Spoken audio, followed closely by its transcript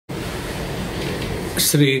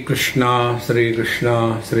Sri Krishna, Sri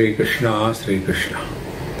Krishna, Sri Krishna, Sri Krishna.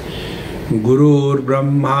 Gurur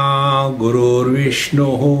Brahma, Gurur Vishnu,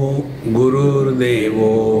 Gurur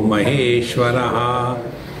Devo Maheshwaraha,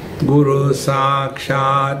 Guru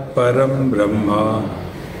Sakshat Param Brahma,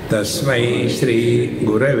 Tasmai Shri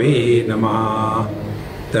Gurave Namaha,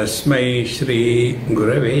 Tasmai Shri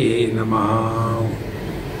Gurave Namaha.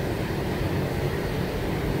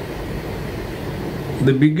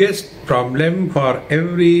 The biggest problem for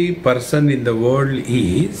every person in the world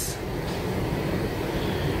is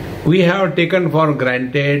we have taken for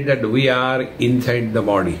granted that we are inside the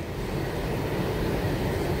body.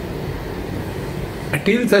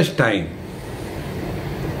 Till such time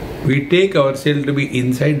we take ourselves to be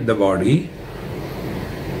inside the body,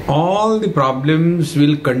 all the problems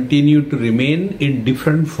will continue to remain in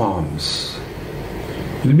different forms.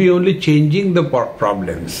 We'll be only changing the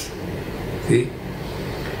problems. See?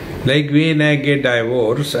 Like when I get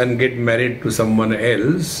divorced and get married to someone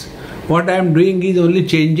else, what I am doing is only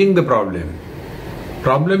changing the problem.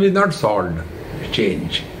 Problem is not solved,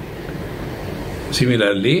 change.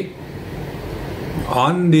 Similarly,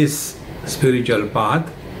 on this spiritual path,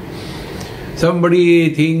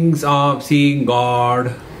 somebody thinks of seeing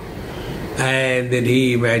God and then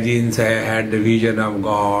he imagines I had the vision of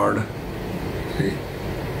God.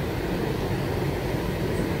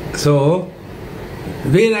 So,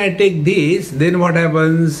 when I take this, then what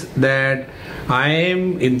happens that I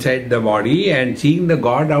am inside the body and seeing the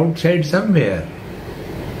God outside somewhere.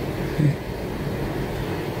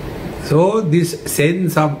 So this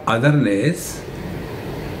sense of otherness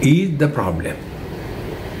is the problem.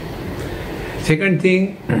 Second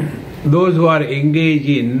thing, those who are engaged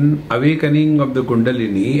in awakening of the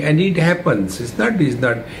Kundalini, and it happens, it is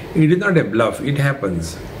not a bluff, it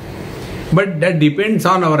happens. But that depends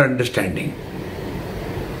on our understanding.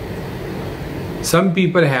 Some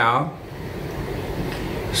people have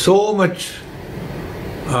so much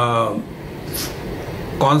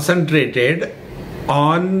concentrated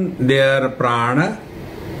on their prana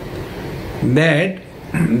that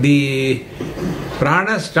the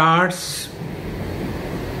prana starts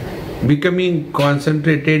becoming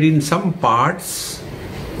concentrated in some parts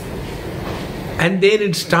and then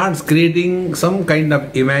it starts creating some kind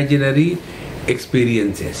of imaginary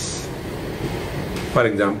experiences. For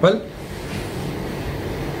example,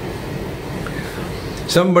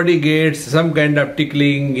 somebody gets some kind of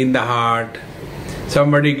tickling in the heart,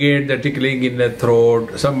 somebody gets the tickling in the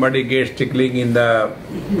throat, somebody gets tickling in the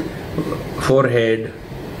forehead,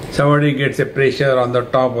 somebody gets a pressure on the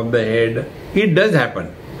top of the head. It does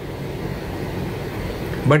happen.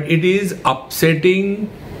 But it is upsetting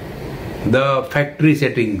the factory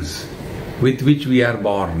settings with which we are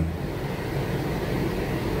born.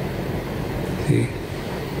 See?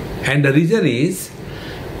 And the reason is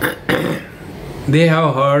they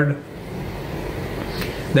have heard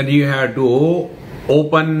that you have to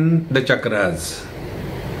open the chakras.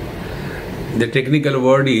 The technical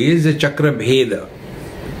word is chakra bheda,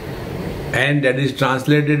 and that is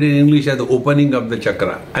translated in English as the opening of the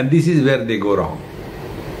chakra, and this is where they go wrong.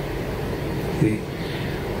 See?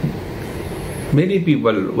 Many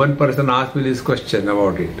people, one person asked me this question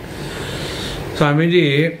about it.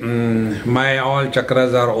 Swamiji, my all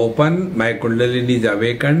chakras are open, my Kundalini is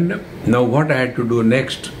awakened. Now what I had to do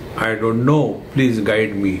next? I don't know. Please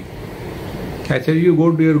guide me. I said, you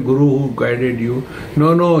go to your guru who guided you.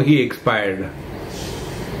 No, he expired.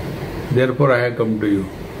 Therefore I have come to you.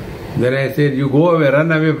 Then I said, you go away,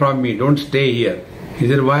 run away from me, don't stay here. He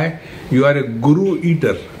said, why? You are a guru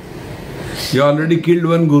eater. You already killed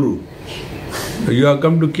one guru. You have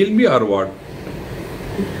come to kill me or what?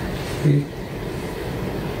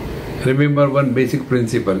 Remember one basic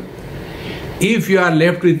principle. If you are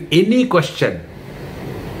left with any question,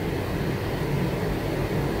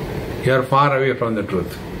 you are far away from the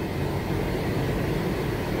truth.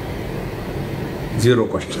 Zero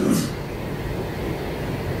questions.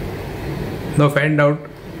 Now find out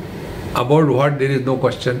about what there is no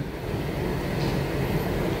question.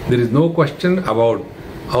 There is no question about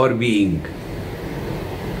our being.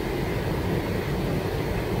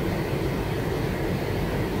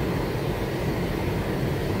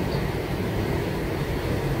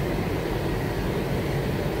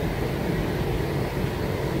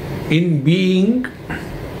 In being,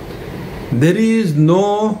 there is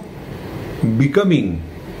no becoming.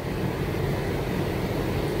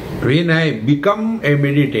 When I become a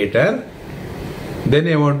meditator, then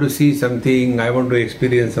I want to see something, I want to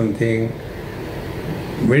experience something.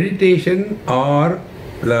 Meditation or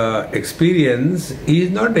the experience is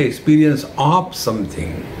not the experience of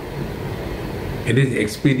something. It is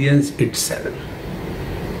experience itself.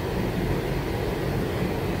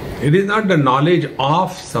 It is not the knowledge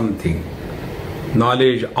of something,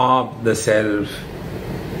 knowledge of the self,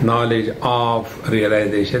 knowledge of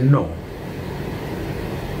realization, no.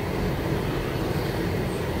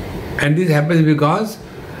 And this happens because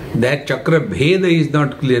that chakra bheda is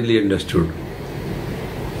not clearly understood.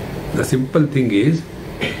 The simple thing is,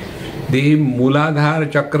 the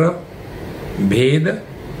Mooladhara chakra bheda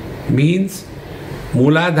means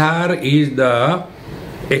Mooladhara is the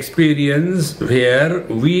experience where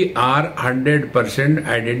we are 100%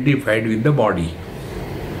 identified with the body.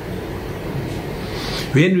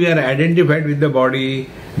 When we are identified with the body,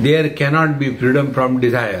 there cannot be freedom from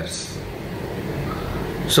desires.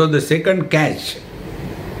 So the second catch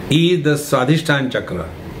is the Swadhisthana chakra,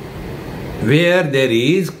 where there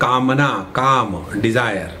is kamana, kam,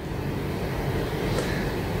 desire.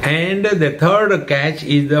 And the third catch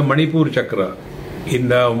is the Manipur chakra in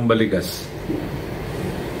the umbilicus.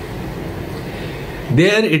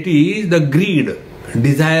 There it is the greed.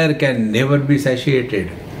 Desire can never be satiated.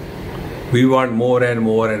 We want more and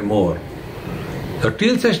more and more. So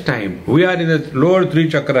till such time, we are in the lower three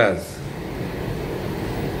chakras.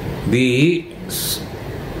 The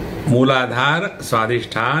Mooladhara,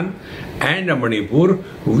 Swadhisthana and Manipur,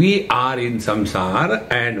 we are in samsara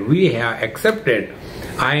and we have accepted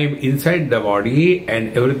I am inside the body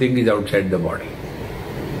and everything is outside the body.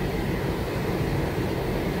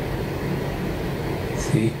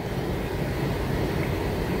 See?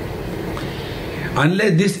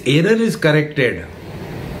 Unless this error is corrected,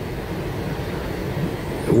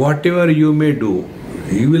 whatever you may do,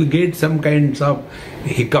 you will get some kinds of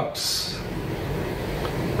hiccups,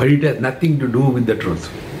 but it has nothing to do with the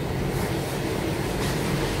truth.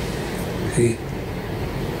 See?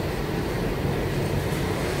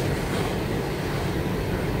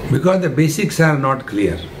 Because the basics are not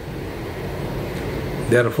clear.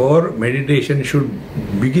 Therefore, meditation should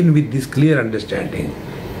begin with this clear understanding.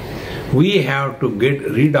 We have to get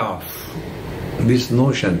rid of this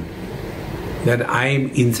notion that I am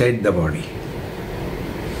inside the body.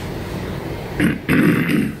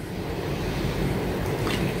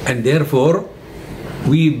 And therefore,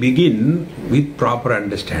 we begin with proper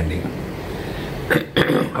understanding.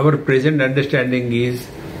 Our present understanding is,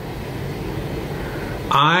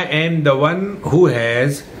 I am the one who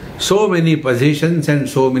has so many possessions and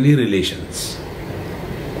so many relations.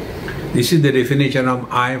 This is the definition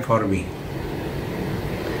of I for me.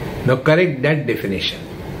 Now correct that definition.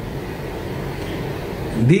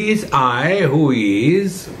 This I who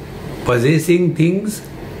is possessing things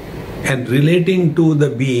and relating to the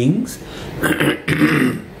beings,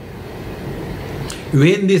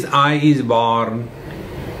 when this I is born,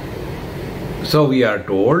 so we are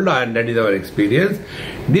told, and that is our experience,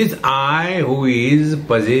 this I who is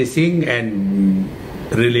possessing and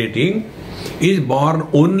relating is born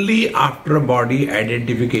only after body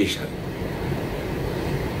identification.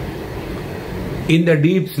 In the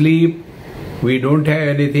deep sleep, we don't have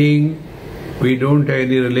anything, we don't have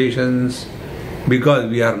any relations because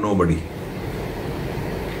we are nobody.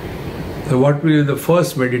 So what will be the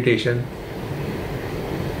first meditation?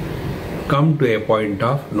 Come to a point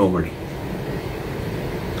of nobody.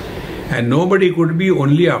 And nobody could be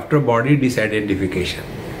only after body disidentification.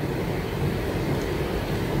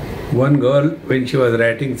 One girl, when she was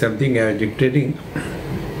writing something, I was dictating,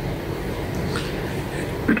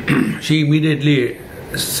 she immediately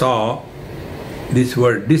saw this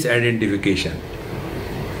word disidentification.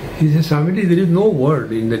 He said, Swamiji, there is no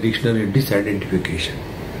word in the dictionary disidentification.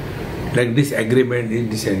 Like disagreement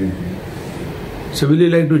is disidentification. So will you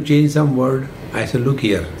like to change some word? I said, look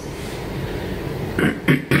here.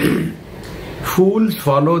 Fools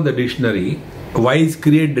follow the dictionary, wise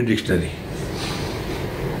create the dictionary.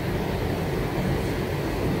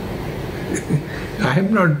 I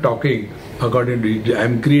am not talking according to, I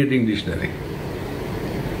am creating dictionary.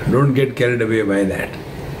 Don't get carried away by that.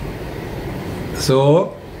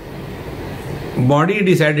 So, body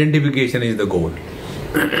disidentification is the goal.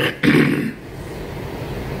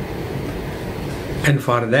 And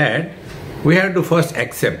for that, we have to first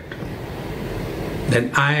accept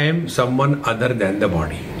that I am someone other than the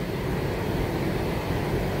body.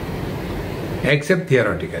 Accept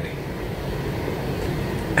theoretically.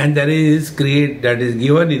 And that is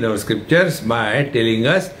given in our scriptures by telling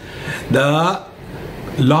us the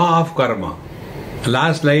law of karma.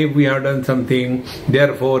 Last life we have done something,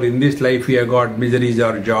 therefore in this life we have got miseries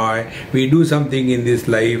or joy. We do something in this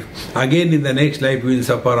life, again in the next life we will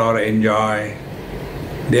suffer or enjoy.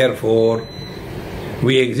 Therefore,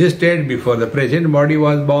 we existed before the present body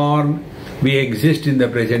was born. We exist in the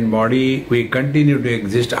present body, we continue to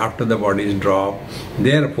exist after the body's drop,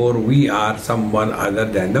 therefore we are someone other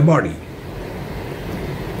than the body.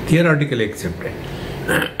 Theoretically accepted.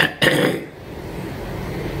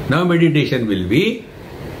 Now meditation will be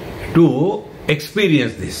to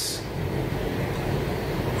experience this.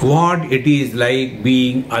 What it is like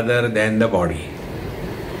being other than the body.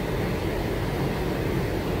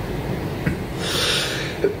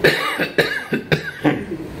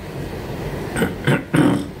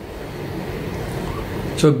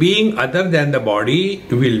 So being other than the body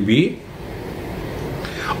will be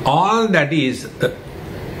all that is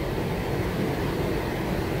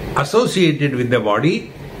associated with the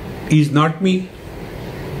body is not me.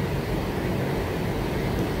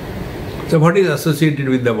 So what is associated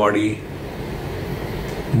with the body?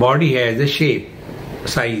 Body has a shape,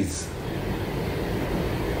 size,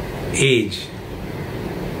 age.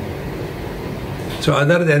 So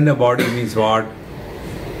other than the body means what?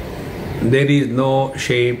 There is no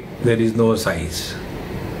shape, there is no size.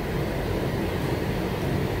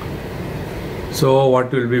 So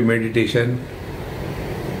what will be meditation?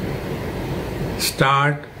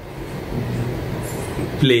 Start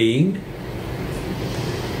playing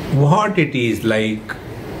what it is like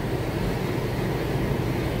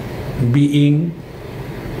being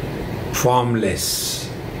formless.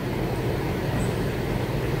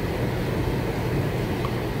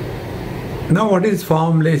 Now what is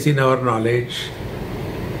formless in our knowledge?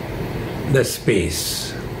 The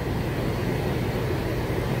space.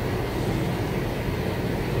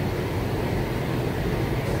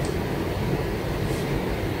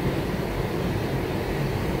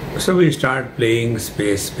 So we start playing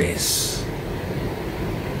space.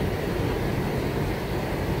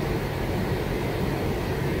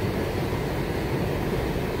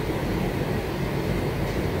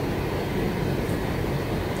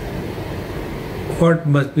 What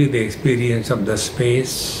must be the experience of the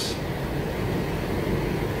space?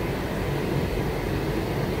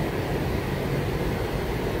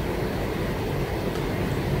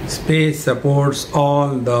 Space supports all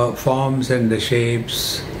the forms and the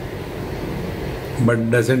shapes,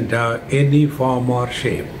 but doesn't have any form or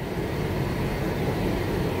shape.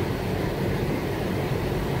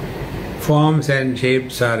 Forms and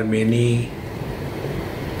shapes are many,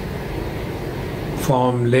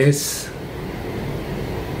 formless,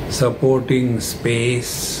 supporting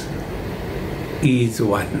space is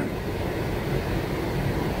one.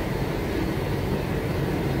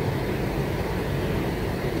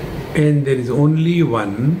 And there is only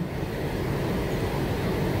one.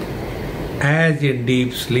 As in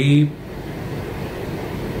deep sleep,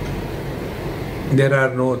 there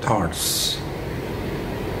are no thoughts.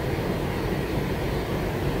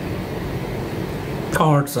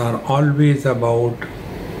 Thoughts are always about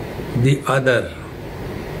the other.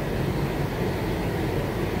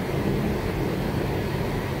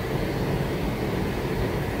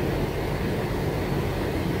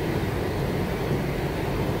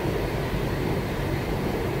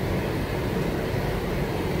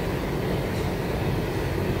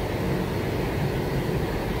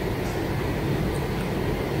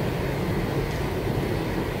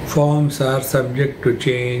 Forms are subject to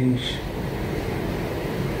change,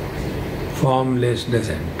 formless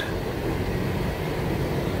doesn't.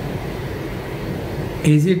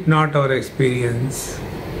 Is it not our experience?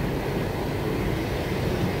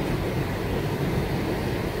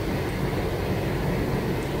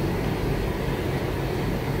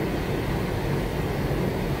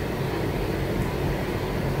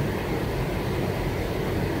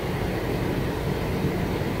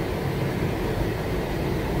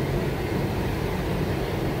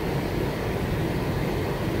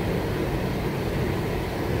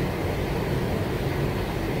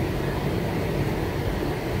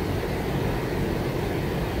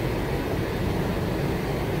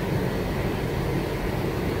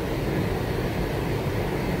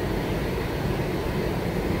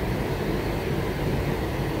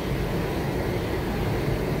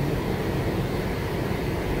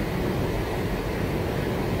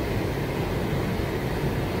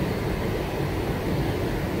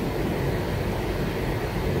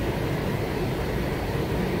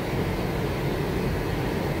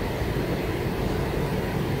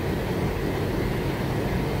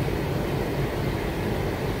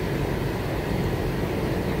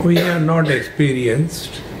 We have not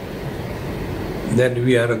experienced that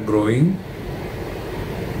we are growing.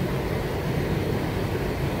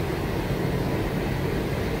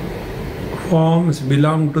 Forms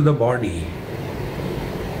belong to the body,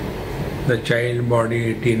 the child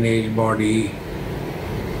body, teenage body,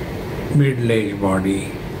 middle-aged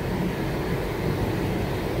body.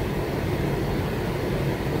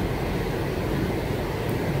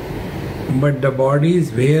 But the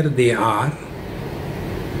bodies where they are,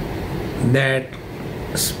 that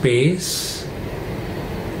space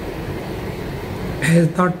has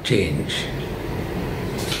not changed.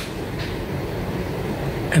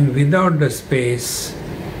 And without the space,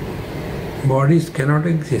 bodies cannot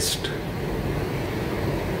exist.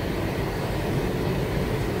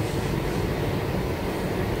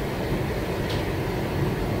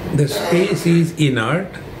 The space is inert,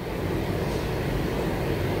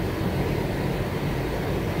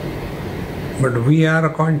 but we are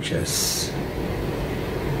conscious.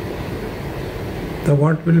 So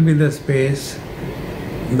what will be the space?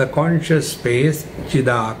 The conscious space,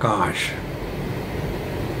 Chidakash.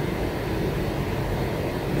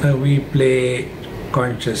 We play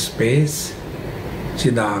conscious space,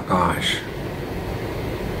 Chidakash.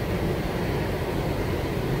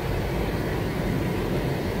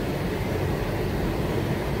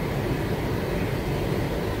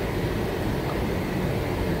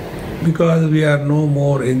 Because we are no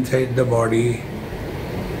more inside the body,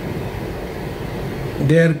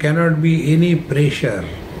 there cannot be any pressure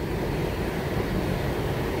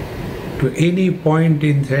to any point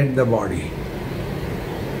inside the body.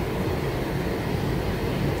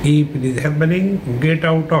 If it is happening, get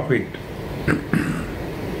out of it.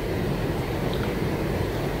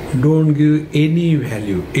 Don't give any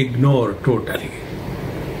value, ignore totally.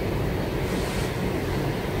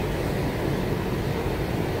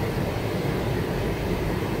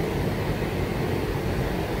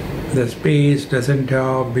 The space doesn't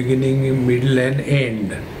have beginning, middle and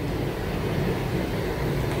end.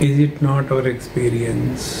 Is it not our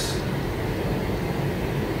experience?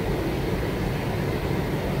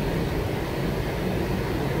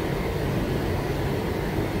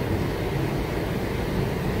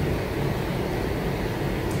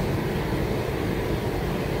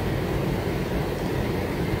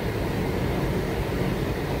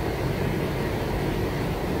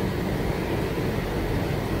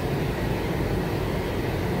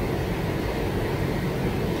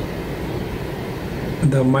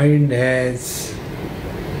 The mind has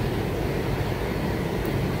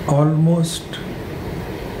almost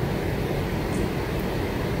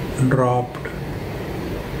dropped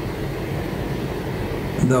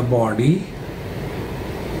the body,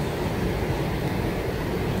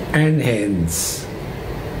 and hence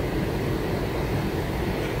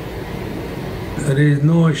there is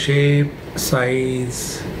no shape,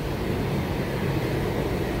 size,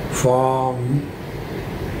 form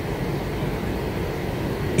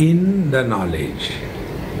in the knowledge.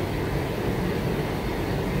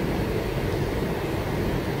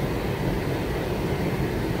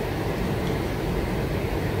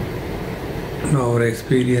 Our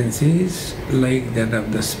experience is like that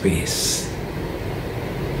of the space.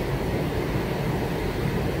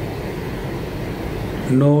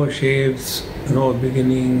 No shapes, no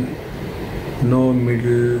beginning, no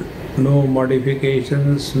middle, no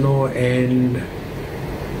modifications, no end,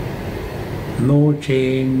 no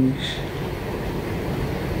change.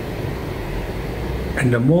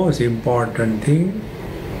 And the most important thing,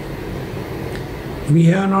 we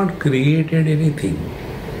have not created anything,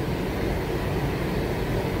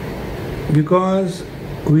 because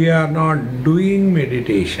we are not doing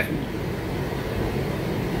meditation.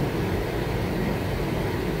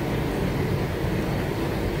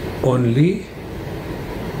 Only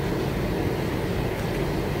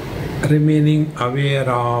remaining aware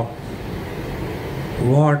of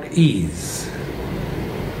what is.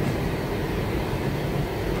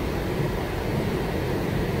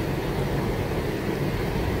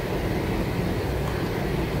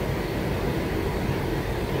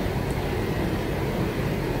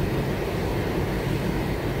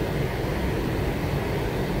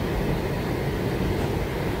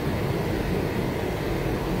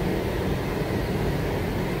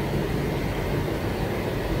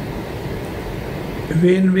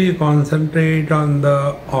 When we concentrate on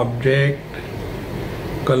the object,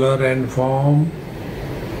 color and form,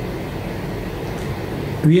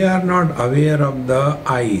 we are not aware of the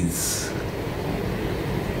eyes.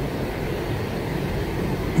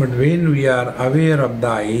 But when we are aware of the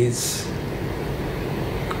eyes,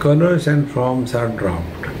 colors and forms are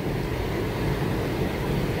dropped.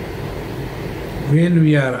 When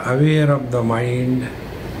we are aware of the mind,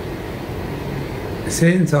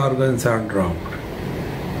 sense organs are dropped.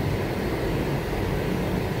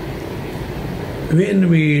 When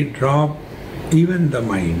we drop even the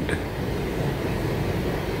mind,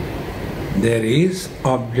 there is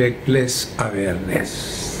objectless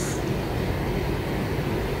awareness.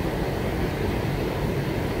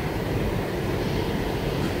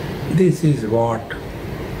 This is what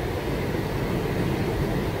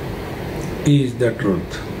is the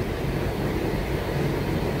truth.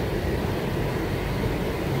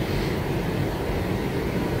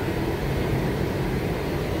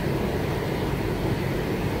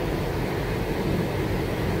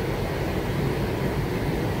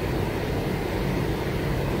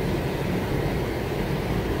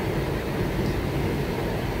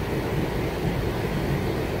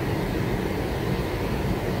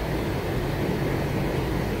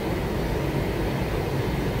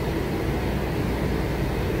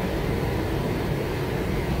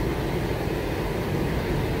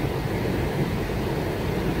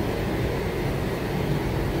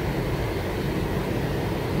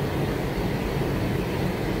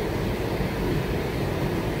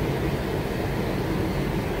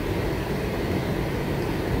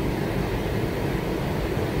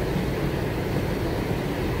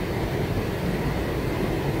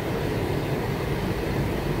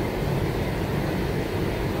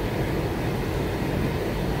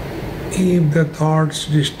 If the thoughts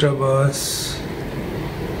disturb us,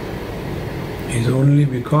 is only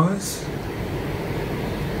because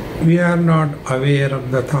we are not aware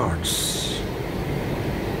of the thoughts.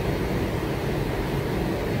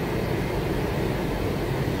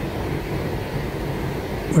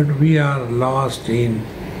 But we are lost in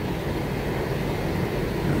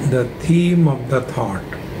the theme of the thought.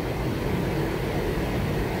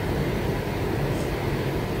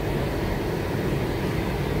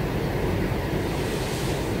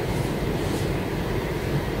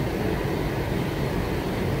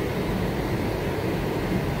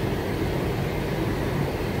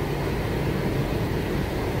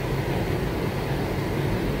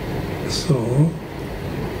 So,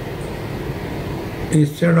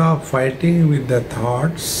 instead of fighting with the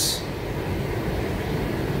thoughts,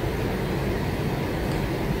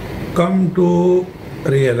 come to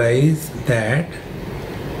realize that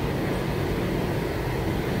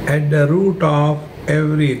at the root of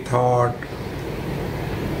every thought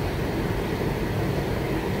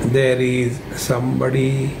there is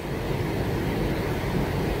somebody,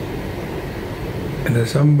 and the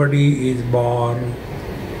somebody is born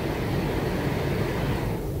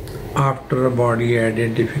after a body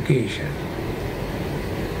identification.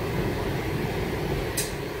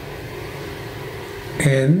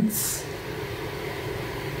 Hence,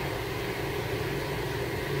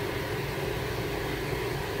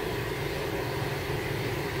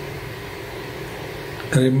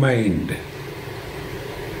 remind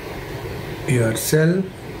yourself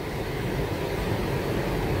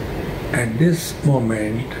at this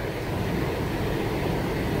moment,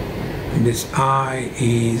 this I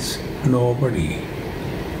is nobody.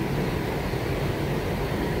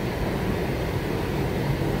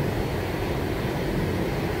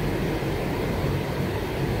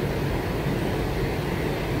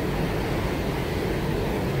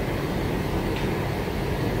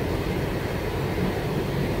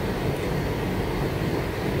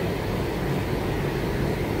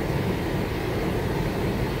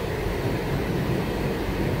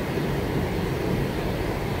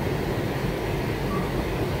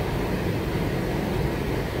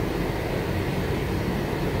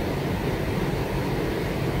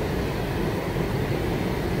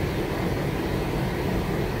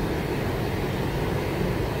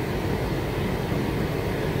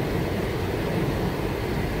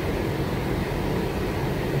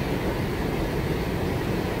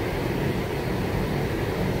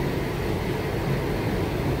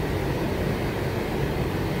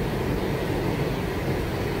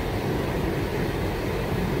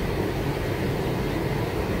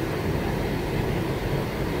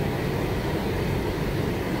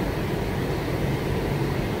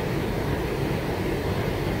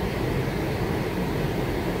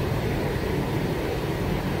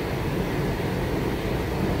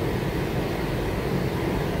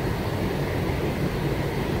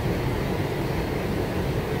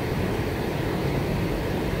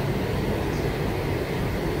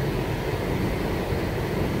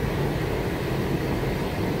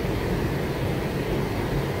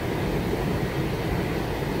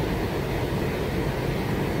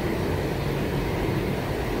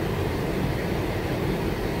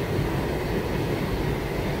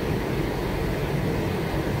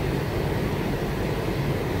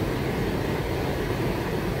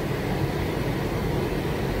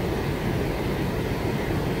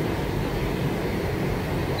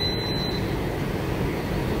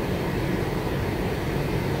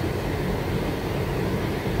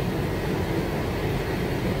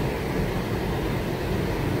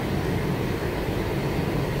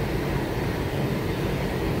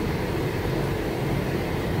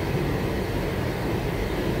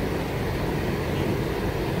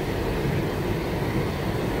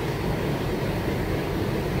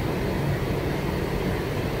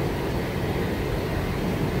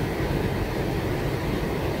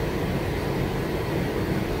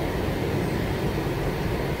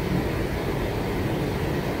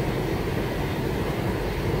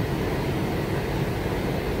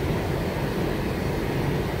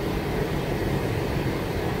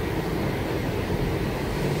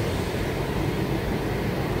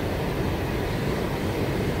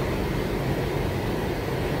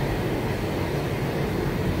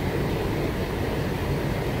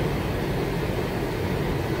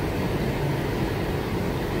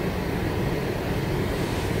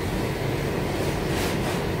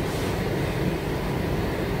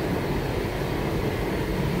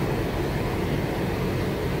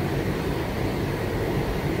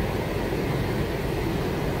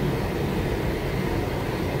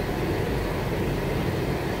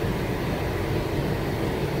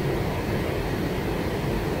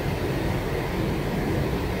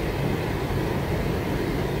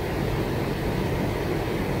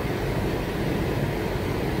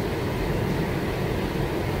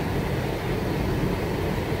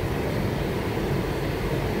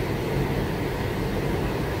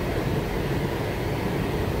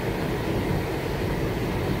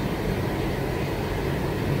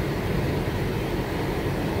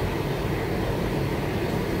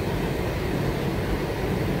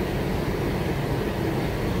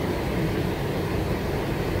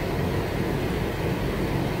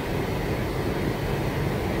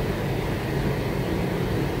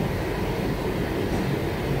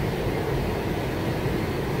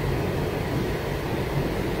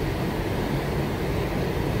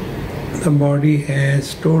 The body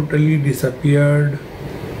has totally disappeared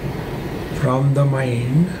from the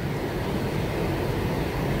mind.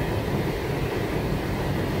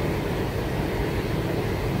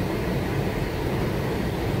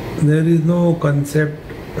 There is no concept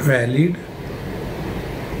valid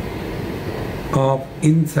of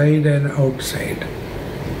inside and outside.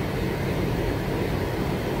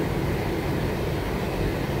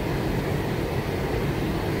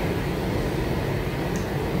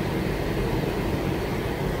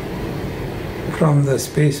 From the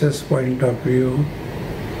spacious point of view,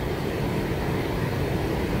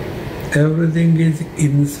 everything is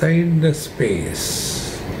inside the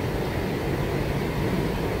space.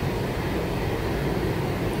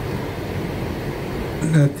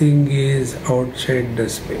 Nothing is outside the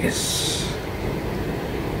space.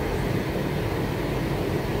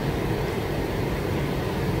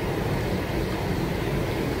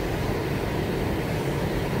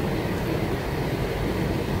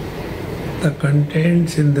 The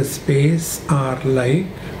contents in the space are like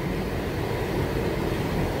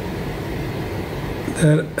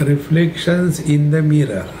the reflections in the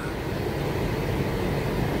mirror.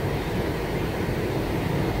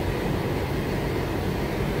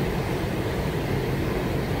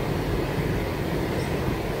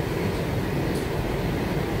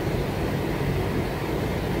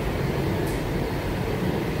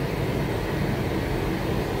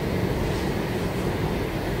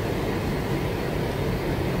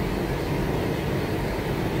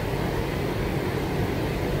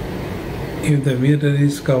 If the mirror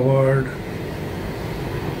is covered,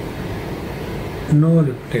 no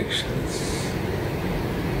reflections.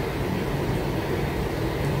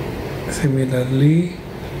 Similarly,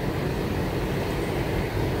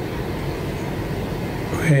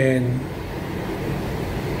 when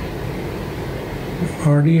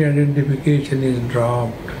body identification is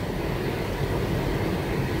dropped,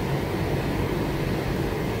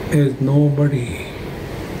 there is nobody.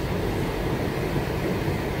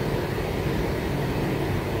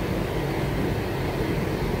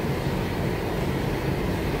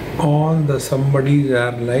 All the somebodies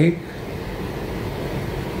are like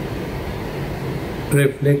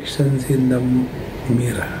reflections in the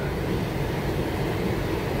mirror.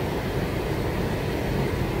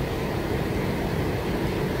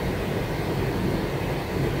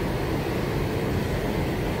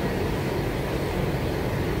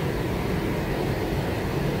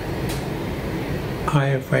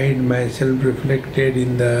 I find myself reflected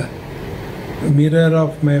in the mirror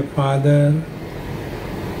of my father,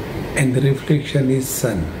 and the reflection is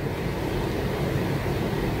sun.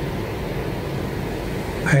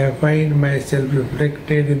 I find myself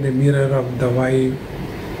reflected in the mirror of the wife,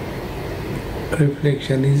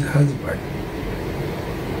 reflection is husband.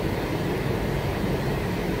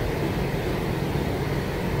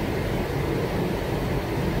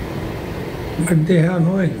 But they have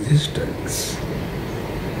no existence.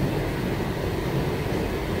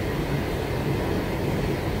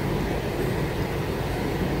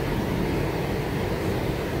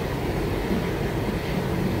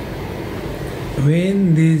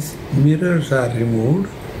 When these mirrors are removed,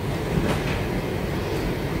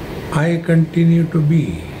 I continue to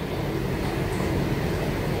be.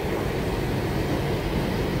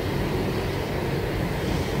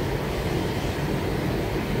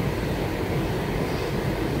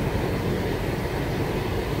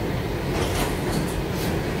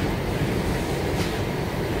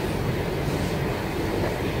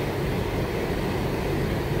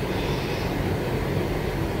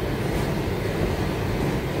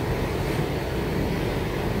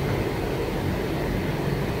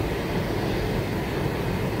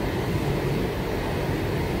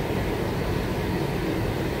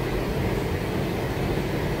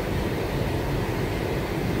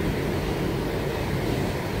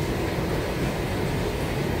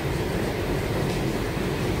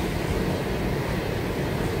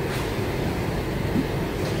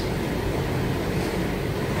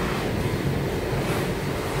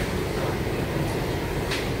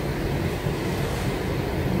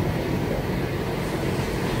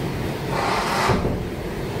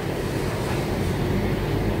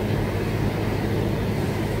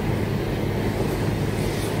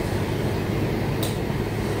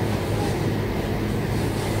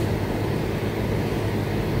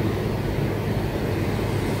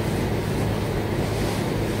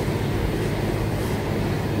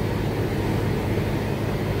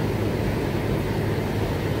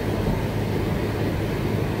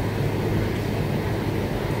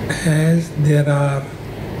 As there are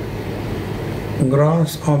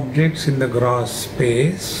gross objects in the gross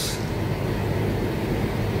space,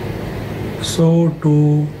 so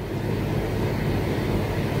too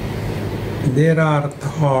there are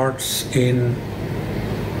thoughts in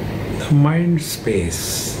the mind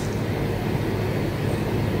space.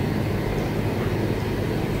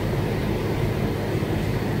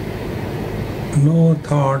 No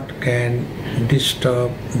thought can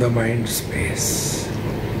disturb the mind space.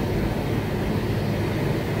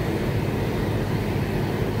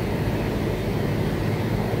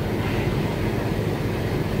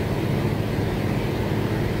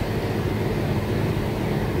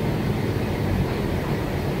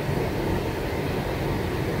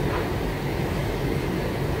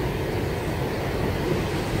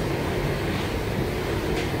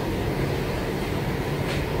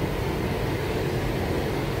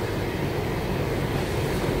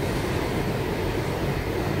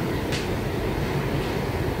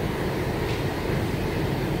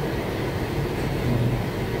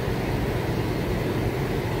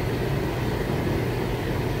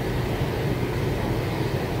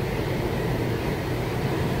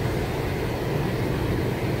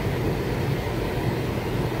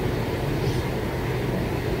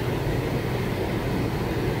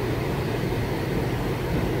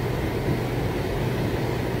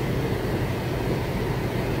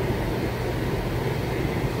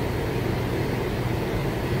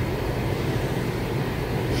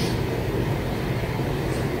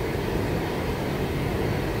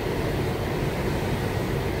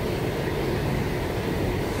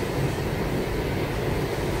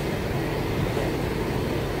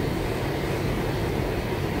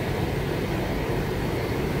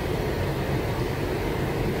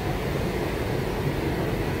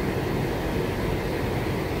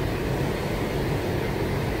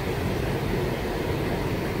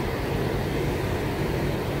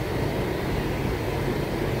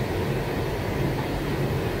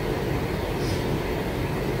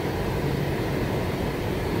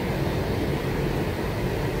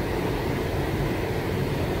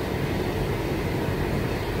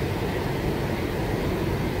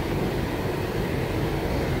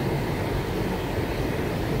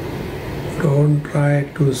 Don't try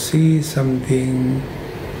to see something.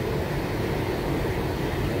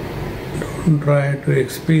 Don't try to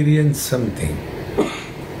experience something.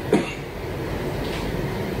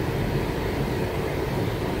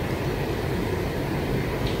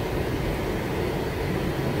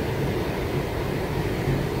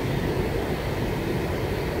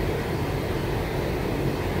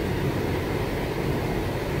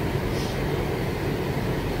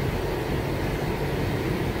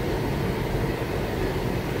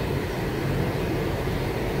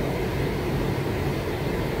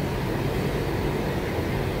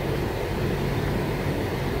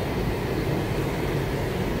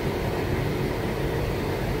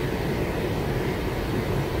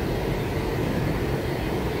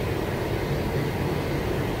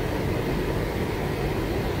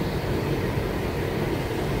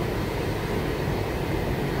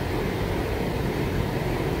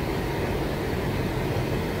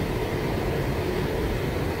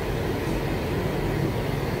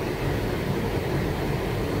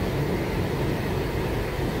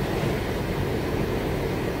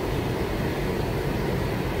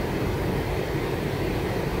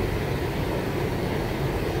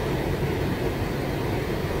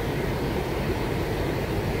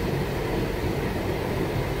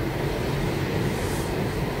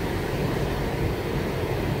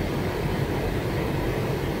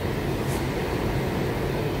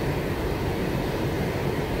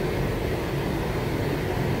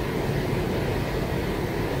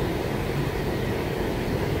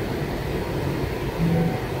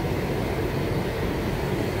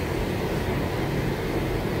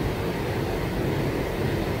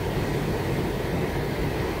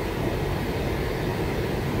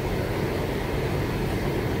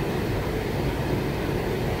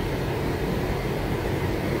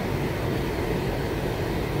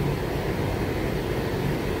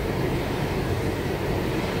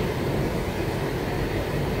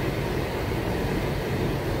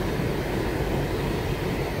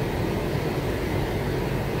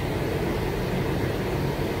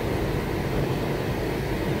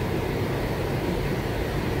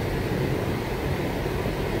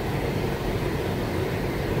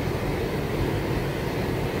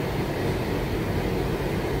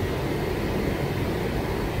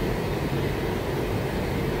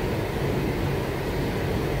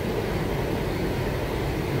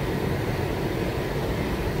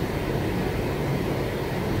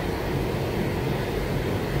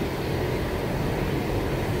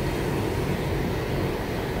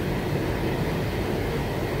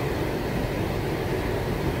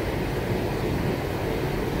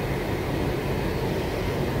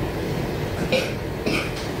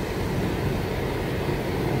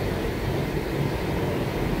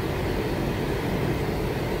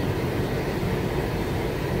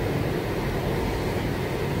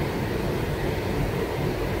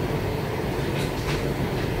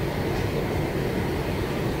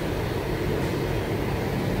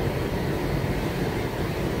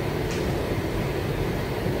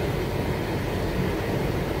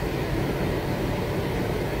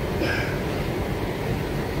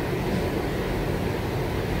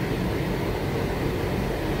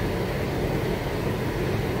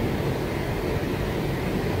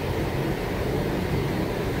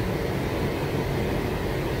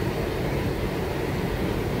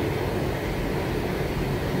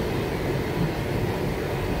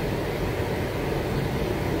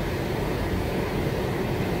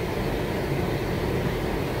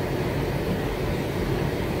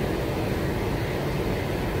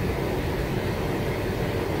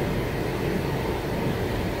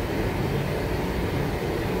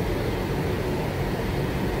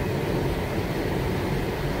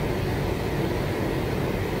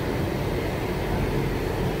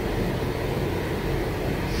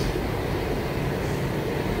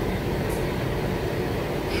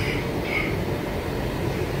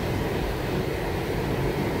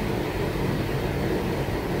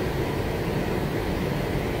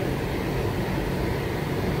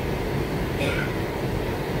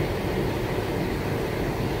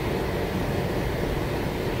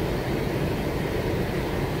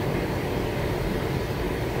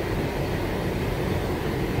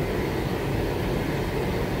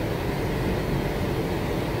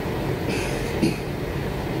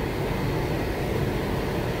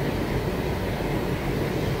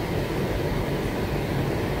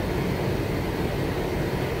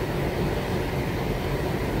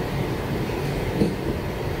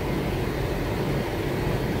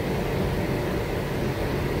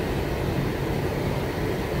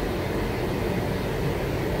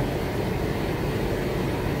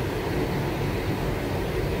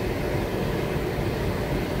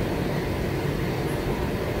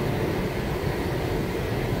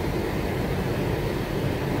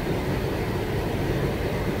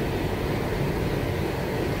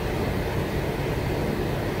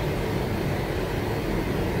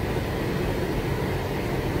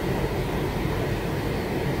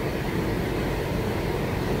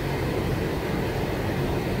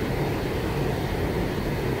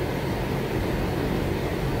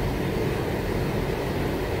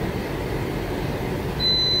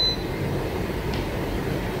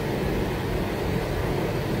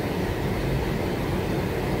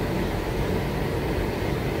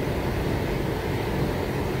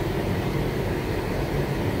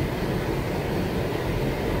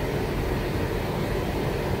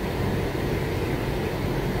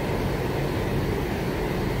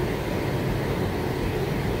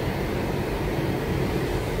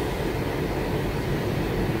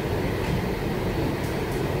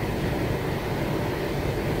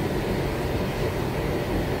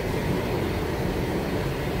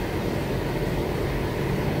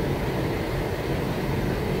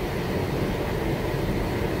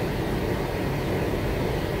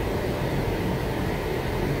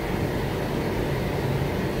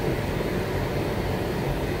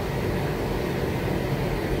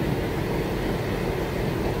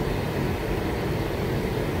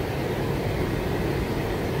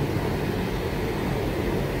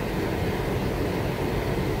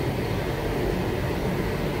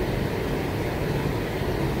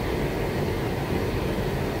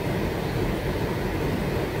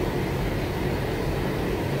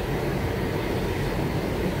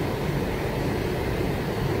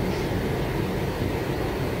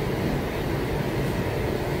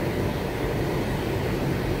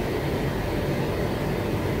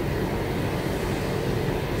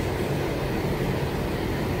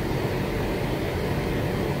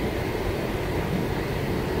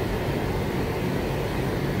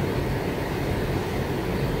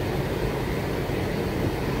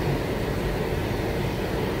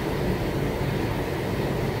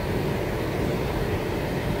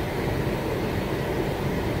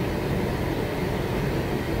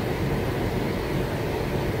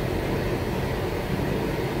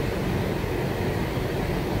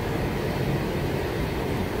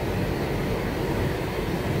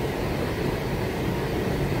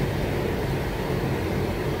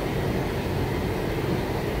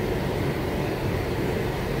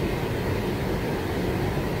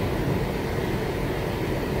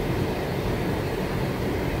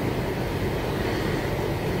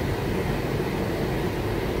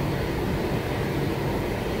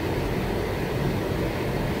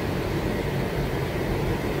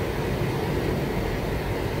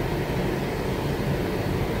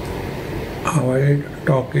 Avoid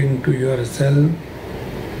talking to yourself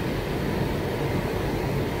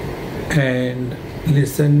and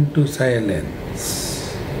listen to silence.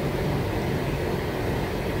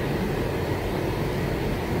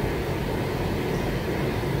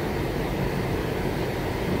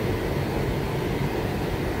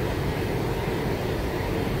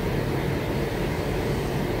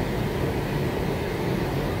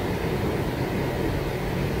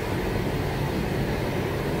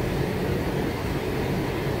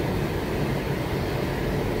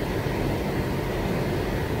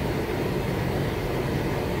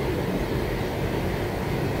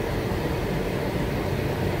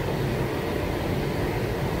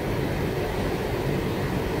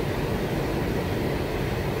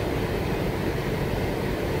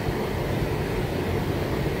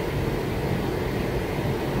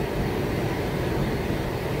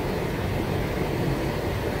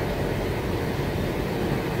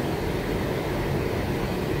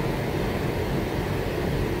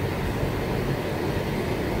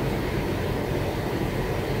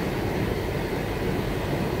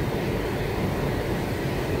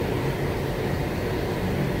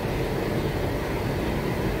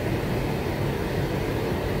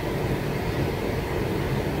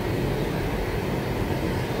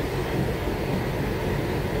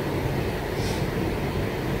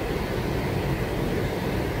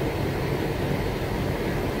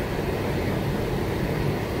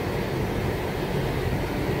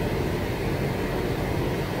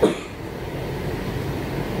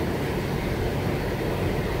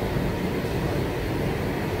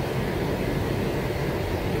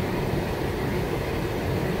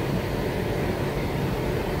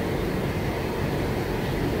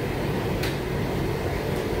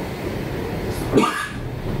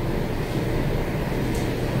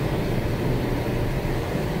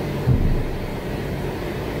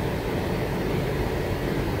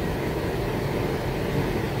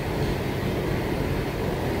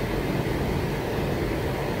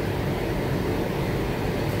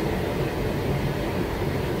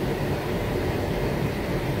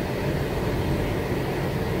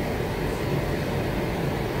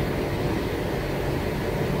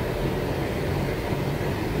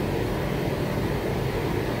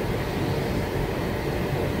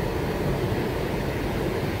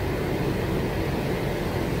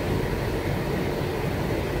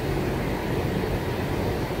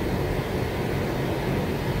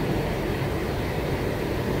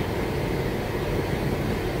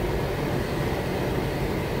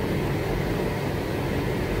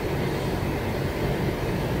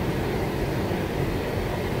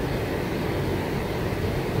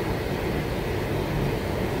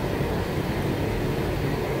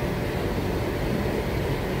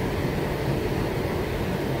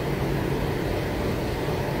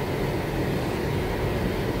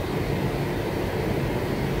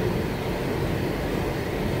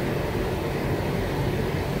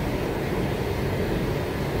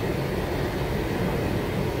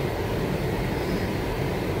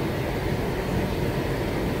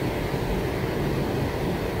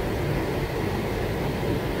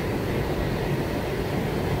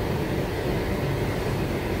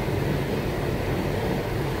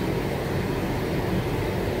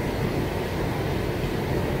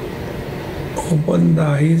 Open the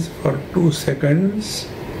eyes for 2 seconds,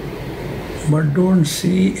 but don't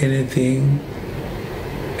see anything,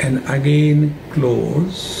 and again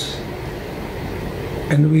close,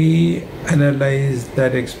 and we analyze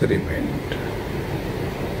that experiment.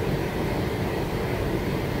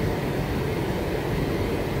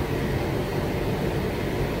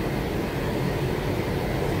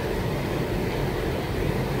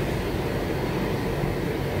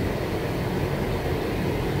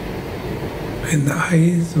 When the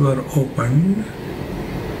eyes were opened,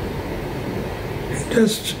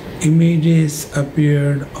 just images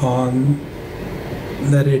appeared on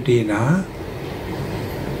the retina,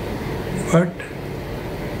 but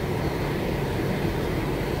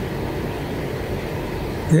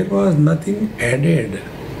there was nothing added.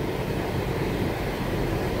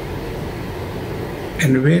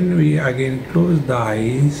 And when we again closed the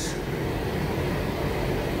eyes,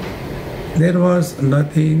 there was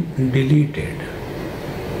nothing deleted.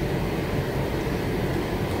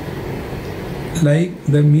 Like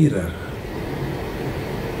the mirror.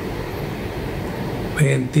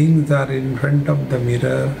 When things are in front of the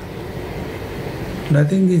mirror,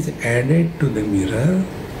 nothing is added to the mirror.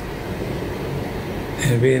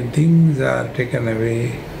 And when things are taken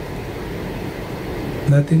away,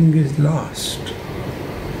 nothing is lost.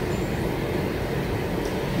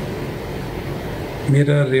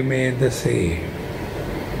 Mirror remains the same.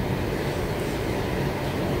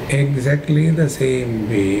 exactly the same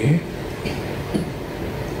way,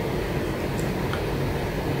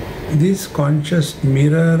 this conscious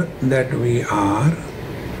mirror that we are,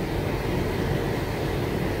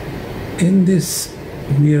 in this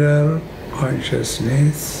mirror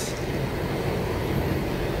consciousness,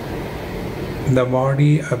 the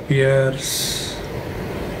body appears,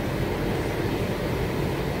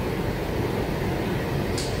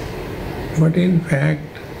 but in fact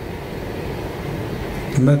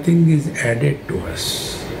nothing is added to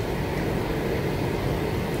us.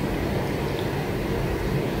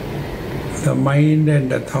 The mind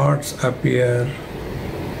and the thoughts appear,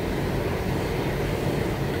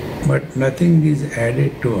 but nothing is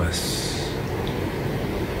added to us.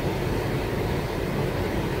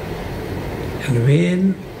 And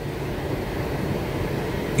when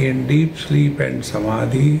in deep sleep and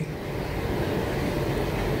samadhi,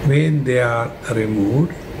 when they are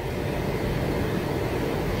removed,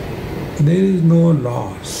 there is no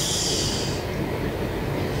loss.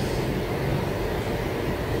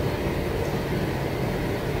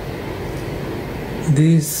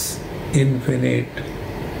 This infinite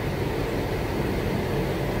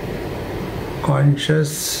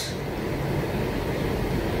conscious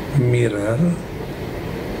mirror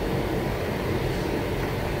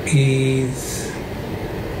is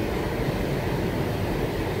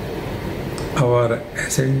our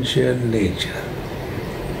essential nature.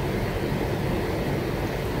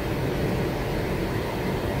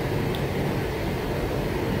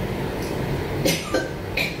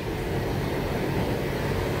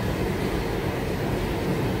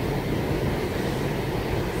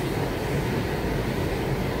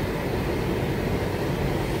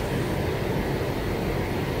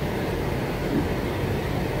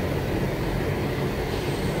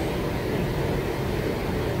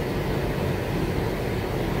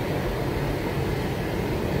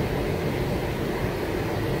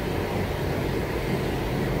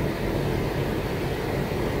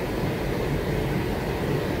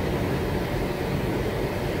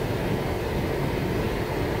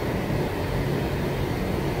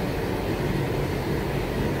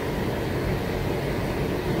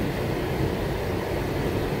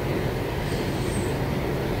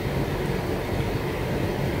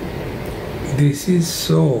 This is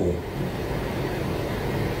so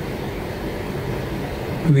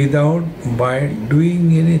without by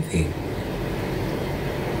doing anything.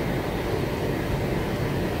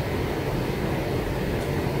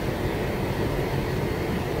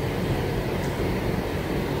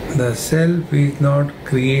 The self is not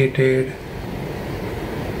created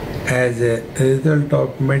as a result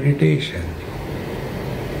of meditation.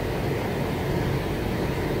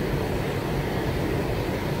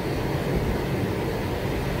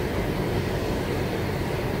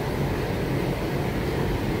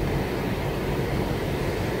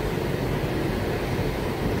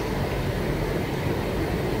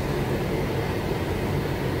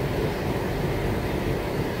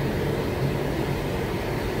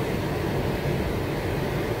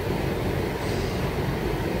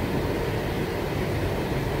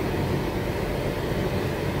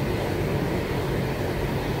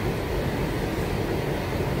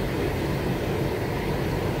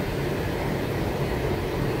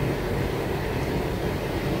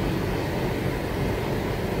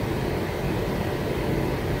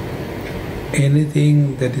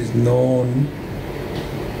 Anything that is known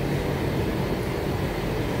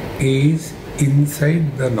is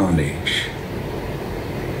inside the knowledge.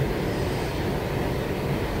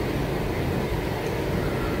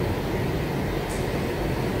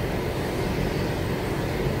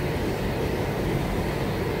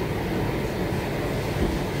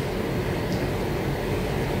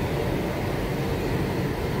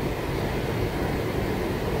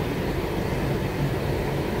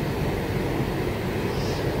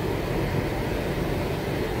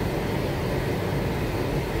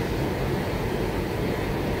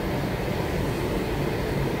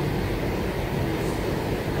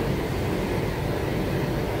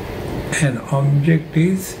 An object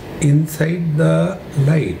is inside the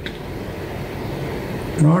light,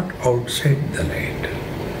 not outside the light.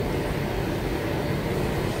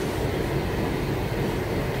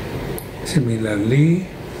 Similarly,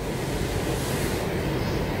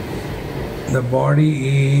 the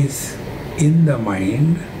body is in the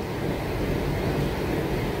mind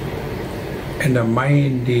and the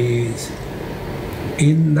mind is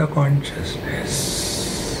in the consciousness.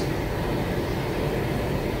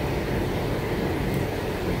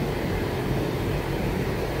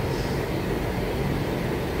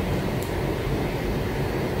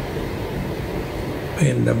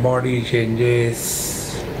 When the body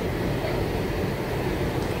changes,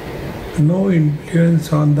 no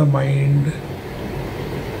influence on the mind.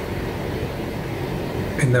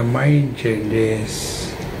 When the mind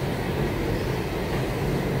changes,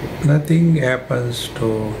 nothing happens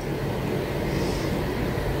to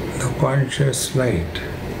the conscious light.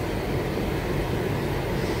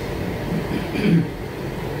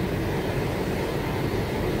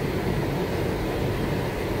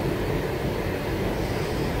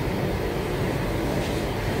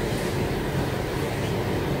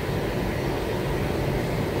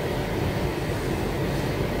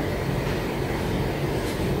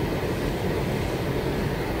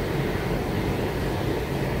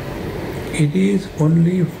 It is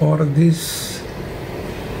only for this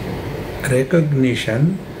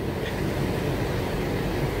recognition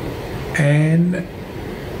and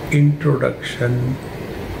introduction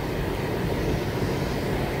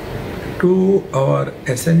to our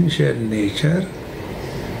essential nature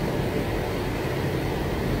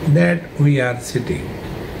that we are sitting.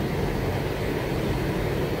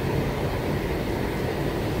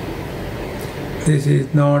 This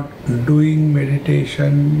is not doing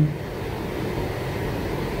meditation,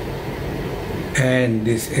 and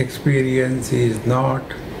this experience is not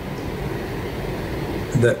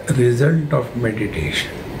the result of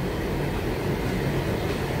meditation.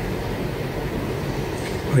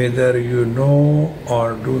 Whether you know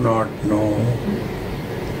or do not know,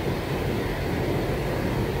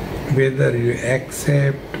 whether you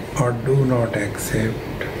accept or do not accept,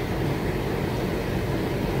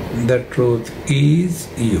 the truth is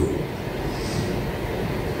you.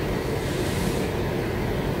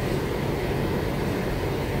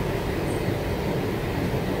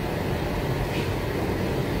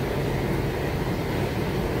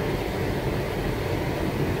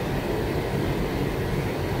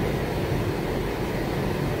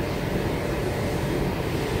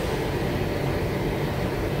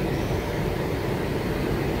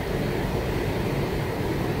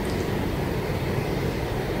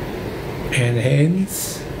 And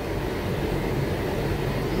hence,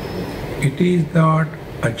 it is not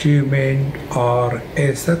achievement or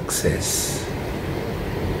a success.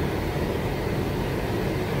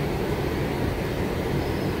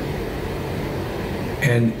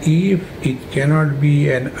 And if it cannot be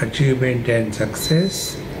an achievement and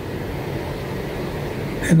success,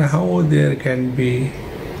 then how there can be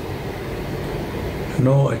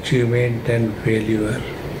no achievement and failure?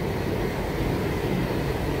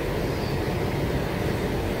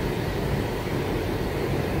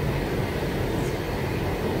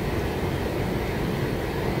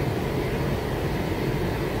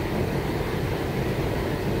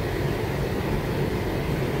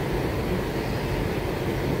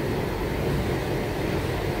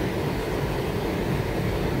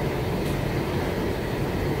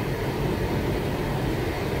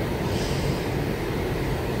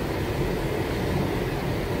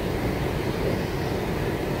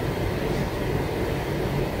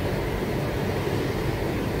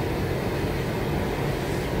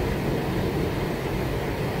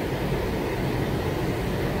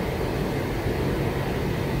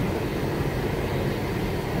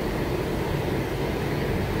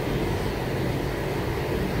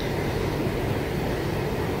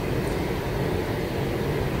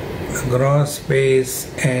 Gross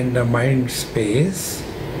space and the mind space,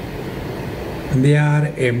 they are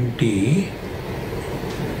emptiness,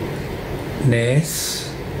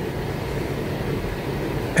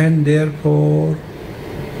 and therefore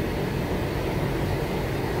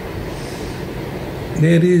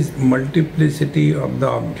there is multiplicity of the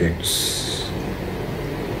objects.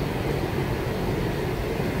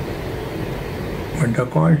 But the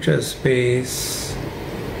conscious space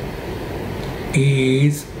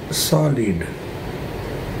is solid.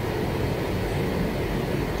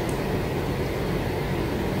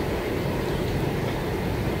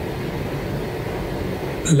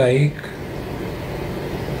 Like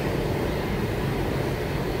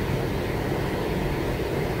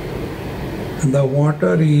the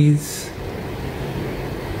water is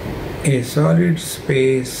a solid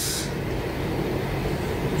space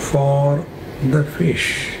for the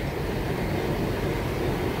fish.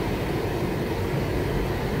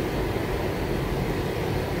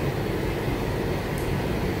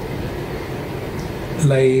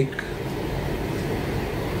 Like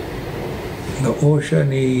the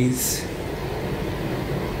ocean is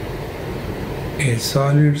a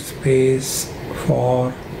solid space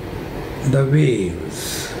for the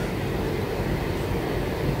waves.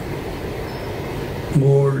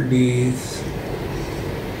 Gold is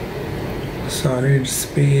solid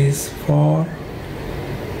space for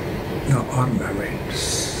the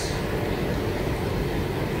ornaments.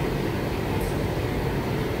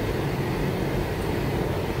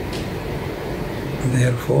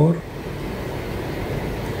 Therefore,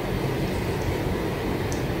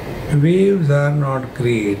 waves are not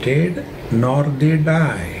created nor they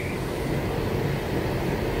die.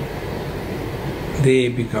 They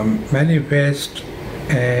become manifest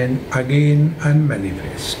and again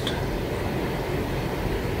unmanifest.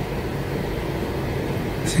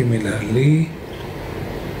 Similarly,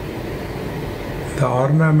 the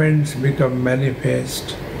ornaments become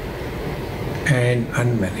manifest and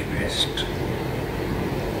unmanifest.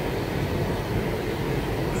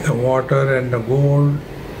 The water and the gold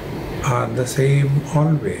are the same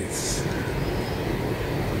always.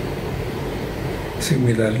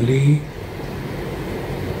 Similarly,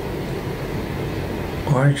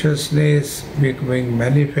 consciousness becoming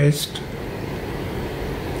manifest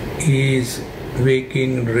is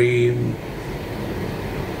waking dream,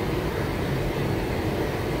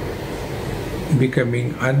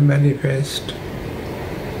 becoming unmanifest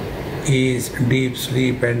is deep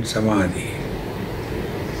sleep and samadhi.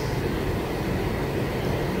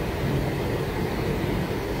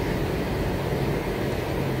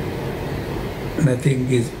 Nothing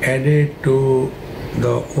is added to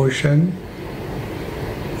the ocean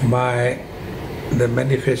by the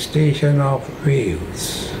manifestation of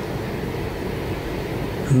waves,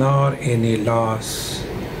 nor any loss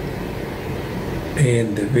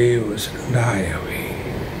and the waves die away.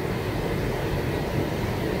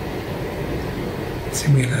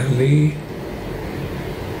 Similarly,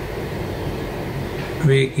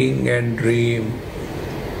 waking and dream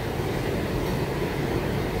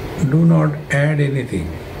do not add anything,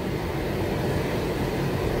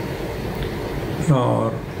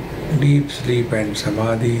 nor deep sleep and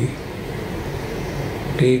samadhi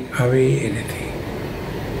take away anything.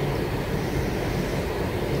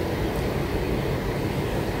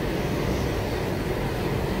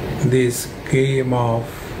 This game of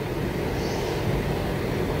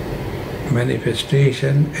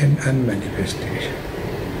manifestation and unmanifestation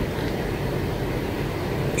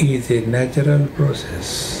is a natural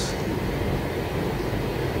process.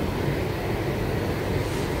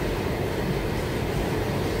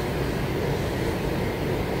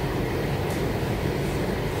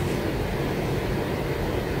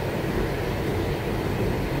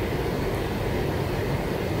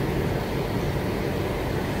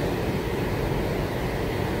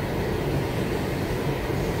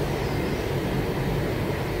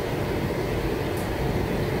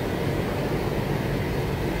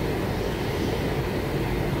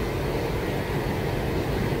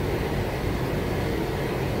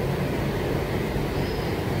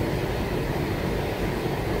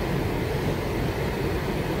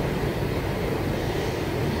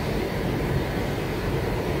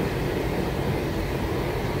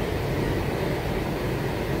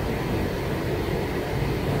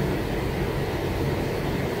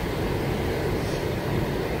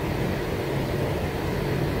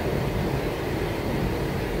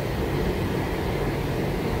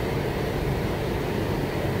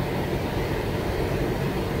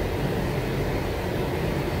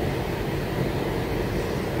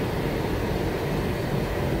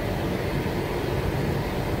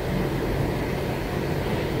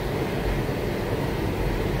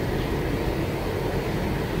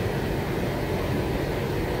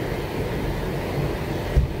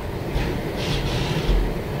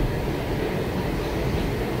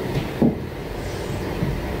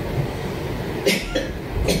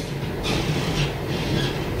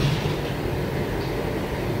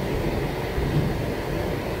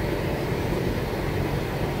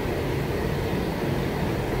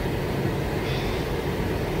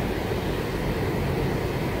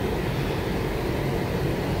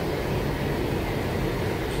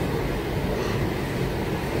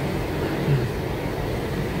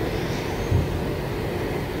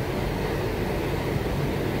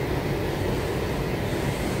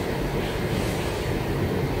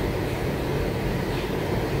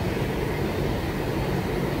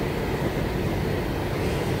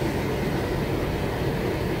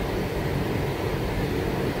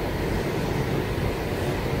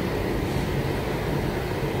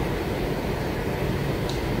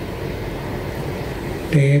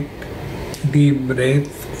 Take deep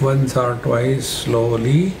breath once or twice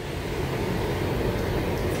slowly.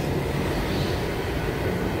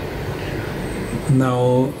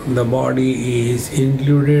 Now the body is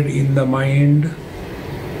included in the mind.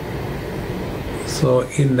 So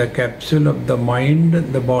in the capsule of the mind,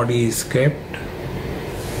 the body is kept.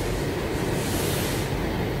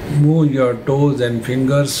 Move your toes and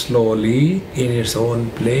fingers slowly in its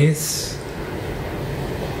own place.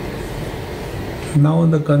 Now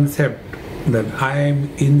the concept that I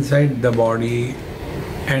am inside the body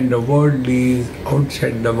and the world is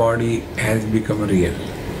outside the body has become real.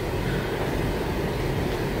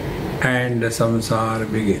 And the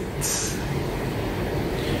samsara begins.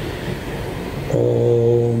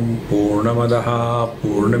 Om Purnamadaha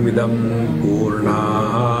Purnamidam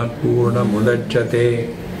Purnat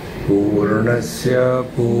Purnamudachyate Purnasya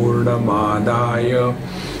Purnamadaya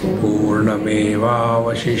Purnameva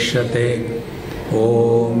Vashishyate.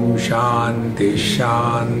 Om Shanti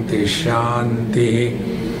Shanti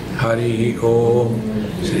Shanti. Hari Om.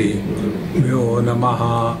 Shri Myo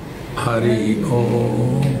Namaha. Hari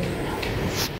Om.